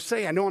 or if you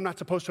say, I know I'm not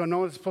supposed to, I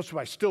know I'm supposed to,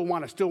 I still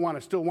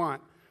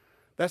want.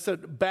 That's a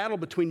battle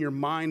between your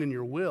mind and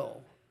your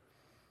will.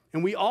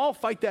 And we all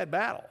fight that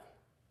battle.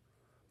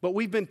 But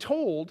we've been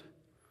told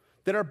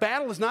that our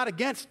battle is not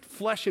against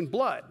flesh and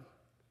blood,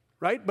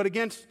 right? But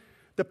against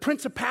the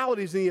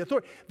principalities and the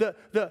authority.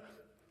 The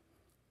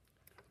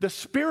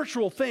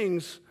spiritual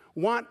things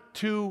want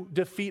to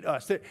defeat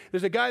us.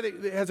 There's a guy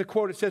that has a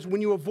quote that says,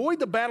 when you avoid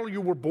the battle you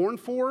were born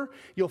for,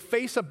 you'll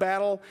face a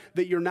battle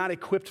that you're not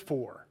equipped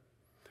for.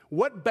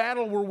 What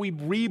battle were we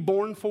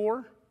reborn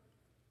for?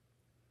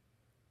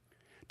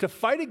 To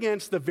fight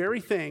against the very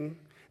thing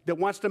that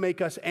wants to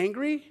make us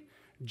angry,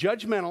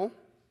 judgmental,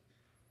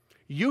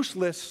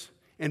 useless,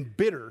 and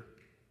bitter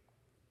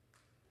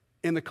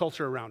in the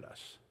culture around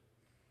us.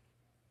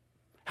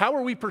 How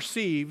are we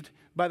perceived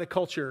by the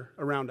culture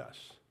around us?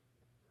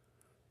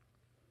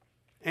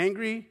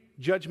 Angry,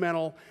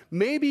 judgmental,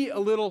 maybe a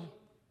little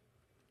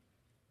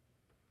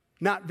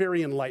not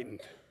very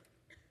enlightened.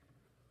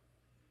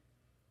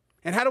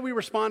 And how do we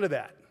respond to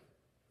that?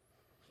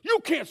 You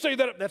can't say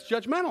that. That's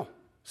judgmental.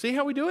 See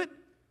how we do it?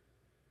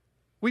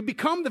 We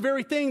become the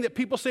very thing that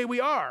people say we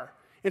are,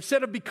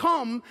 instead of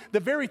become the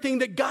very thing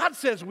that God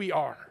says we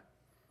are.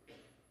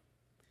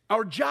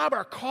 Our job,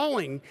 our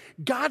calling,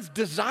 God's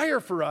desire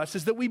for us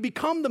is that we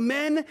become the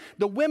men,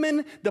 the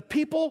women, the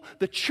people,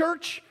 the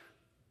church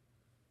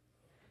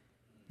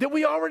that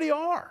we already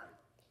are.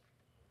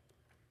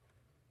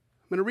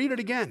 I'm going to read it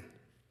again.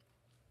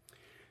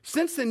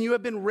 Since then you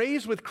have been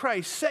raised with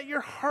Christ. Set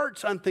your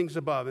hearts on things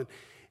above, and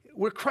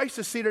where Christ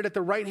is seated at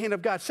the right hand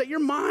of God. Set your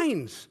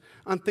minds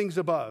on things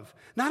above,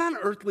 not on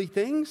earthly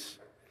things,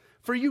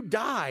 for you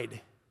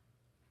died.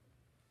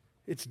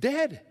 It's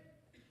dead.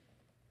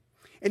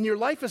 And your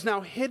life is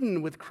now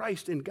hidden with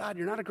Christ in God.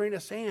 You're not a grain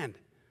of sand.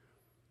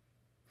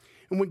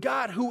 And when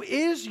God, who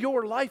is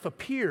your life,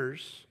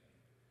 appears,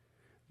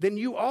 then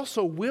you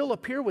also will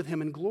appear with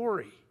him in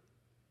glory.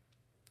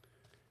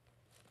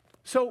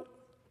 So,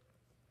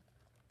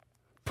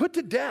 put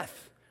to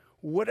death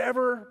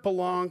whatever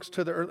belongs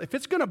to the earth. If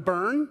it's going to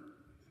burn,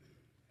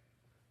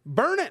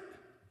 burn it.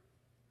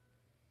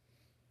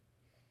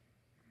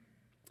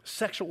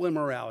 Sexual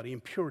immorality,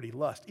 impurity,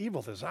 lust,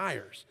 evil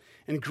desires,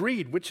 and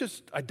greed, which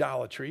is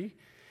idolatry.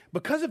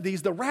 Because of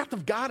these, the wrath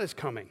of God is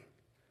coming.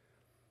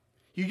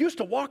 You used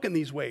to walk in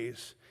these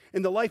ways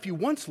in the life you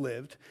once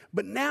lived,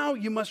 but now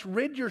you must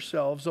rid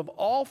yourselves of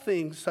all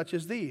things such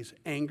as these: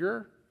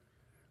 anger,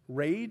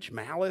 rage,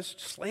 malice,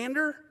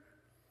 slander,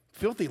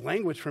 filthy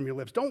language from your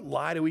lips. Don't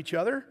lie to each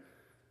other.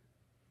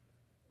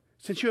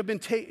 Since you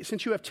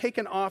have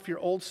taken off your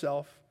old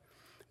self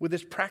with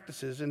its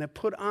practices and have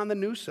put on the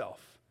new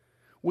self,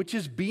 which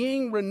is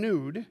being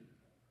renewed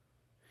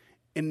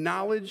in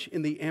knowledge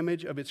in the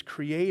image of its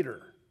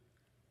creator.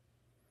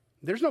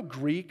 There's no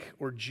Greek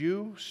or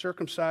Jew,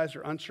 circumcised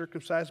or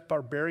uncircumcised,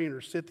 barbarian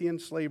or Scythian,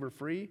 slave or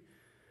free,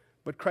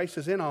 but Christ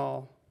is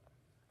all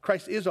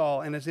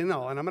and is in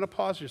all. And I'm going to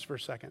pause just for a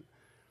second.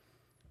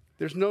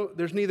 There's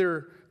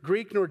neither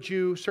Greek nor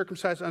Jew,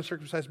 circumcised,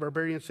 uncircumcised,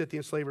 barbarian,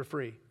 Scythian, slave or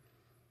free.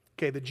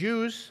 Okay, the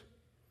Jews,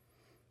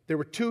 there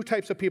were two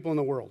types of people in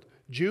the world: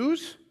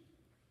 Jews,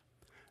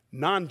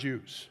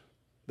 non-Jews.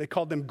 They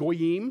called them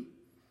goyim,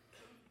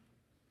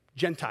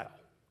 Gentile.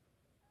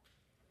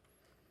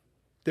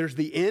 There's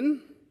the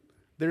in,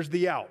 there's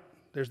the out.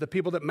 There's the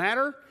people that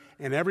matter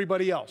and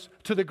everybody else.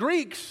 To the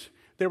Greeks,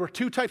 there were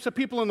two types of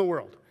people in the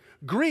world: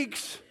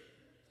 Greeks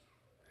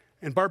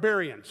and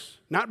barbarians.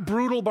 Not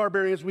brutal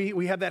barbarians.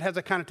 We have that has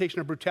a connotation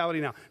of brutality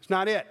now. It's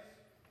not it.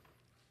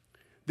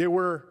 There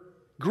were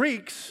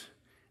Greeks,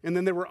 and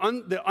then there were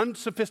the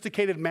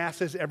unsophisticated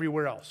masses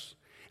everywhere else.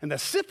 And the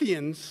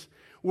Scythians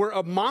were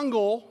a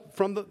Mongol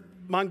from the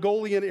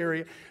Mongolian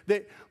area.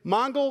 The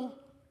Mongol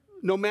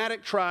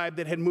nomadic tribe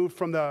that had moved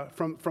from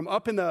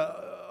up in the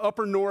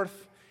upper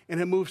north and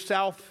had moved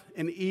south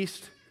and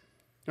east,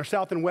 or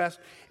south and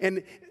west.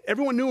 And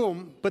everyone knew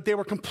them, but they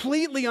were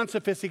completely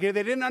unsophisticated.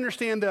 They didn't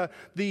understand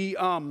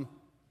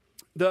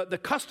the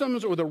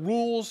customs or the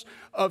rules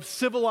of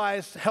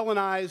civilized,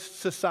 Hellenized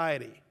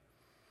society.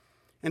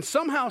 And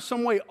somehow,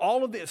 some way,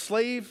 all of the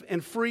slave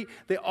and free,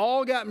 they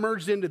all got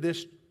merged into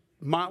this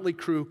motley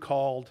crew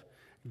called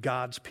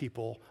God's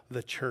people,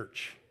 the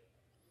church.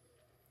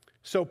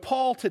 So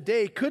Paul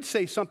today could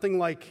say something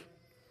like,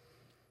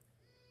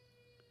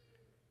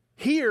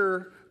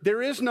 here,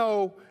 there is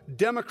no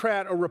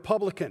Democrat or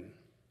Republican,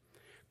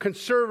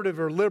 conservative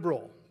or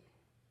liberal,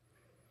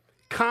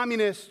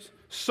 communist,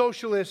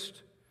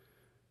 socialist,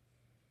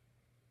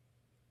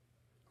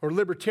 or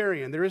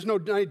libertarian. There is no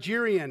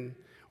Nigerian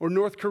or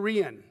North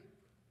Korean.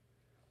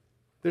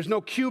 There's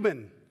no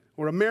Cuban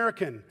or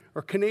American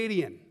or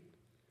Canadian.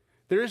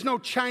 There is no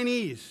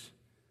Chinese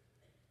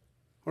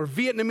or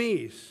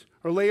Vietnamese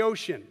or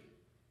Laotian.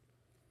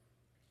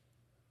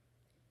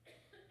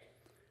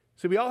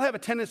 So we all have a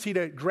tendency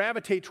to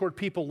gravitate toward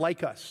people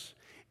like us.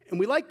 And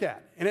we like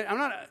that. And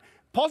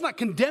Paul's not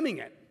condemning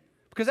it,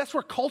 because that's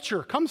where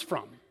culture comes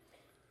from.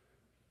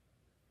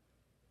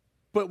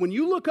 But when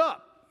you look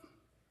up,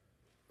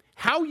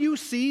 how you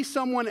see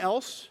someone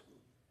else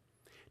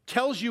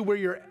tells you where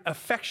your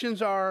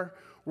affections are,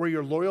 where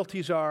your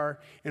loyalties are,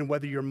 and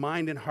whether your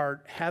mind and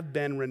heart have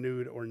been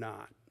renewed or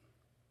not.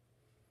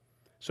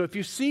 So if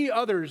you see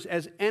others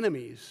as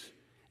enemies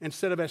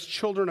instead of as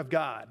children of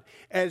God,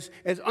 as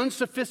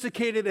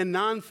unsophisticated and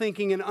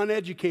non-thinking and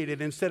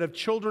uneducated instead of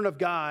children of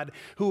God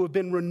who have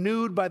been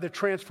renewed by the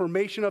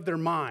transformation of their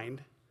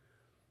mind,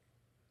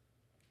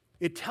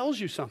 it tells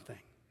you something.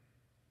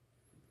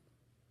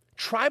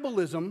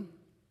 Tribalism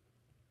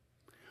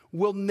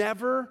will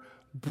never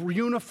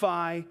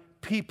unify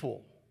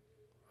people.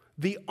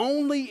 The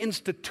only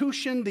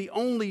institution, the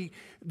only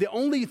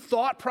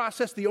thought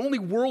process, the only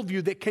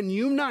worldview that can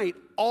unite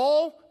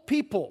all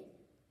people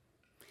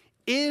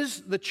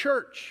is the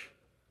church.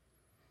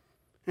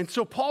 And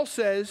so Paul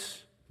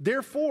says,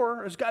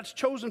 therefore, as God's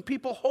chosen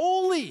people,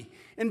 holy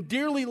and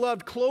dearly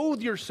loved,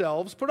 clothe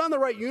yourselves, put on the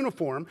right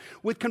uniform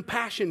with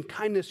compassion,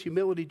 kindness,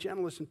 humility,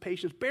 gentleness, and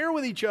patience. Bear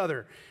with each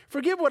other.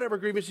 Forgive whatever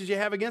grievances you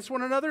have against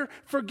one another.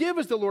 Forgive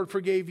as the Lord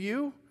forgave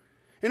you.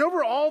 And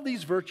over all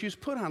these virtues,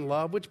 put on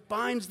love, which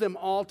binds them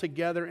all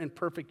together in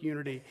perfect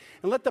unity.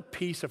 And let the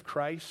peace of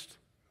Christ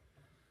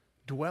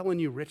dwell in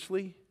you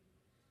richly.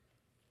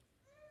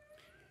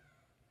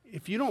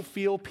 If you don't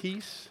feel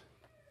peace,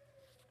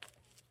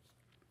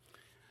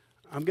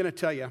 I'm going to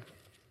tell you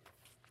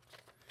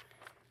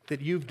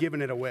that you've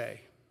given it away.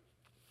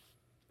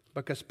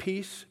 Because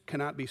peace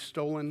cannot be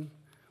stolen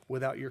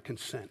without your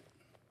consent.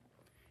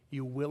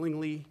 You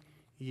willingly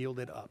yield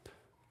it up.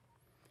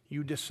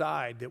 You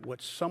decide that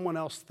what someone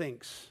else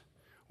thinks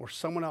or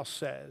someone else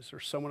says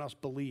or someone else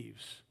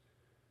believes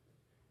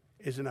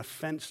is an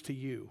offense to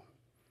you.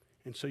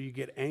 And so you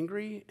get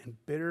angry and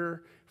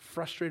bitter,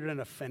 frustrated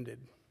and offended.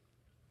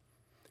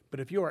 But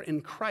if you are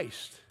in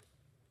Christ,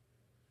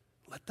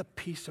 let the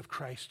peace of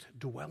Christ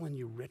dwell in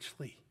you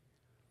richly,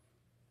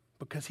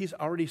 because he's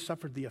already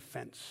suffered the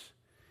offense.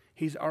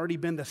 He's already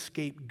been the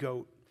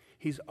scapegoat.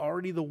 He's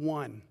already the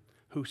one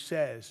who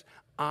says,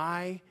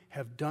 I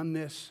have done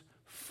this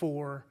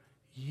for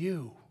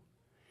you.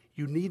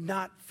 You need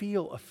not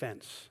feel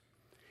offense.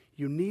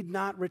 You need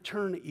not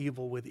return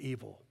evil with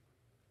evil.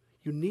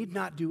 You need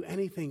not do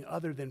anything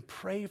other than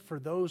pray for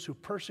those who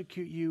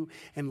persecute you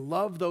and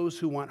love those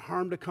who want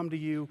harm to come to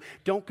you.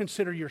 Don't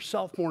consider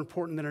yourself more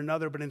important than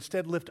another, but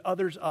instead lift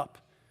others up.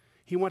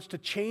 He wants to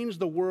change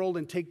the world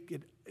and take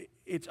it,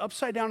 it's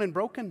upside down and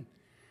broken. And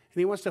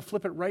he wants to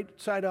flip it right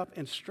side up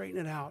and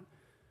straighten it out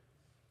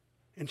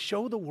and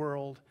show the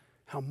world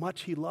how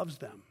much he loves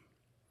them.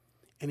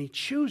 And he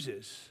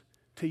chooses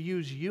to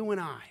use you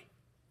and I.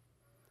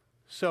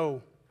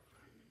 So,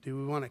 do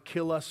we want to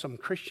kill us some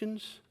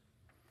Christians?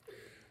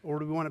 Or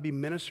do we want to be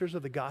ministers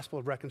of the gospel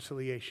of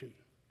reconciliation?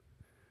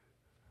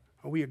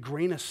 Are we a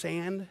grain of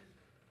sand?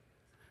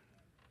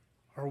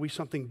 Or are we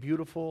something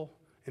beautiful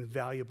and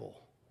valuable?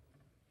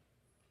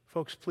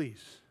 Folks,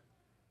 please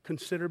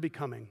consider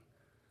becoming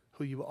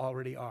who you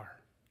already are.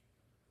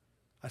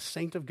 A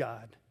saint of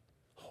God,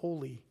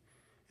 holy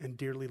and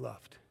dearly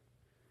loved.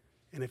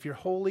 And if you're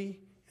holy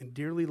and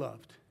dearly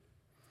loved,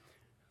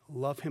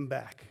 love him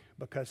back,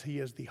 because he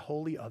is the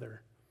holy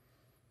other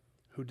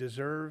who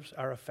deserves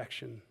our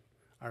affection,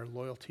 our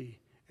loyalty,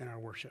 and our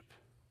worship.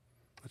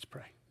 Let's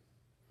pray.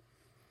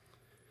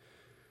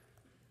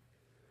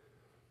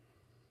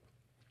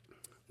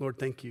 Lord,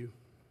 thank you.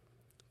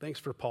 Thanks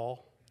for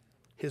Paul,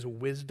 his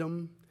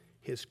wisdom,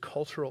 his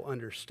cultural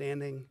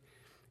understanding,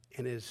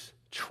 and his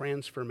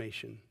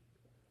transformation.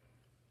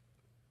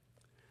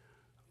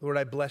 Lord,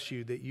 I bless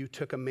you that you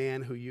took a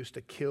man who used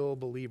to kill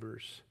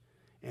believers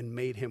and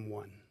made him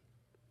one.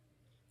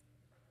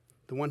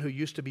 The one who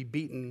used to be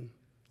beaten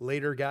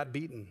later got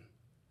beaten.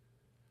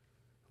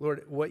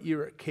 Lord, what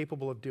you're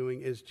capable of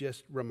doing is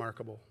just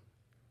remarkable.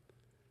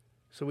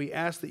 So we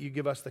ask that you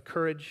give us the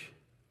courage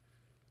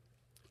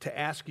to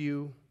ask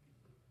you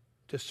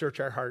to search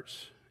our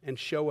hearts and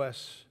show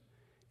us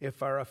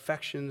if our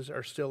affections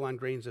are still on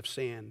grains of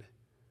sand.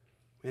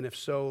 And if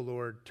so,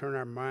 Lord, turn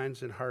our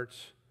minds and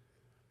hearts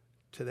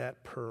to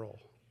that pearl,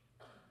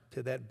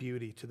 to that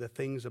beauty, to the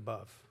things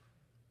above.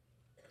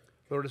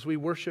 Lord, as we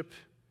worship,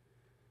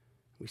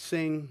 we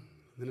sing,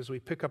 and as we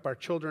pick up our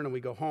children and we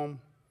go home,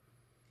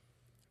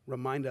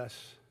 remind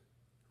us,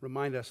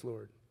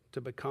 Lord,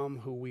 to become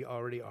who we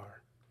already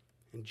are.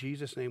 In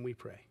Jesus' name we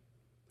pray.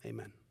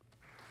 Amen.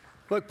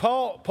 Look,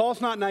 Paul's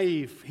not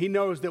naive. He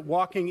knows that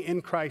walking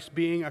in Christ,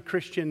 being a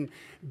Christian,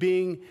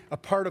 being a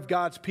part of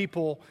God's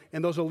people,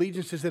 and those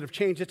allegiances that have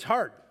changed, it's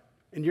hard.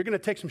 And you're going to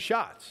take some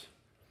shots.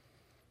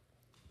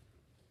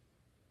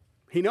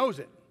 He knows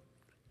it.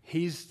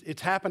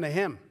 It's happened to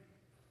him.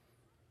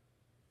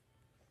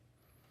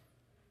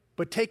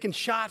 But taking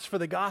shots for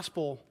the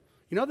gospel,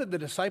 you know that the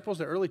disciples,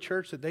 the early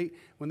church, that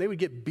when they would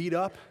get beat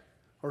up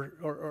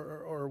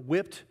or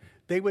whipped,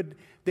 they would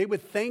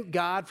thank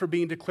God for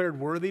being declared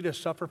worthy to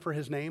suffer for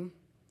his name.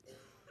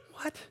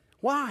 What?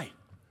 Why?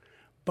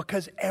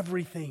 Because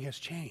everything has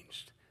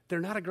changed. They're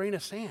not a grain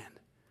of sand.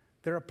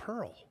 They're a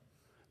pearl.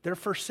 They're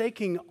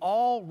forsaking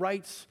all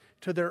rights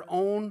to their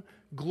own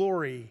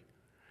glory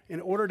in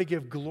order to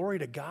give glory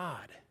to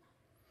God.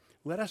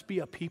 Let us be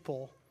a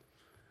people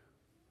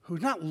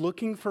who's not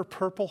looking for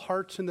purple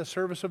hearts in the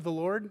service of the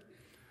Lord,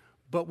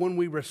 but when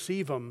we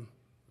receive them,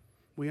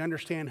 we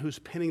understand who's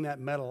pinning that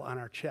medal on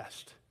our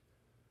chest.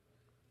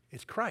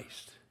 It's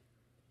Christ.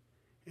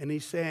 And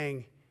he's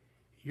saying,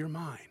 you're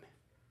mine,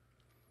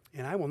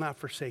 and I will not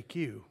forsake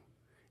you,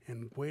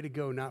 and way to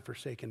go not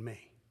forsaking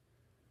me.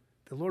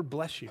 The Lord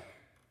bless you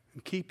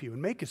and keep you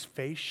and make his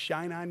face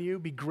shine on you,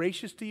 be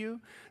gracious to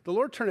you. The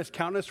Lord turn his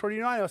countenance toward you.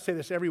 You know, I say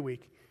this every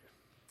week.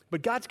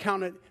 But God's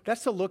countenance,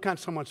 that's the look on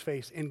someone's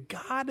face. And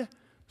God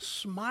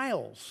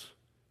smiles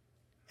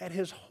at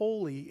his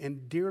holy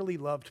and dearly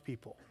loved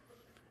people.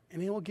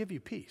 And he will give you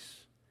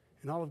peace.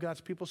 And all of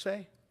God's people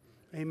say,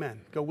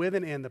 amen. Go with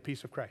and in the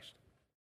peace of Christ.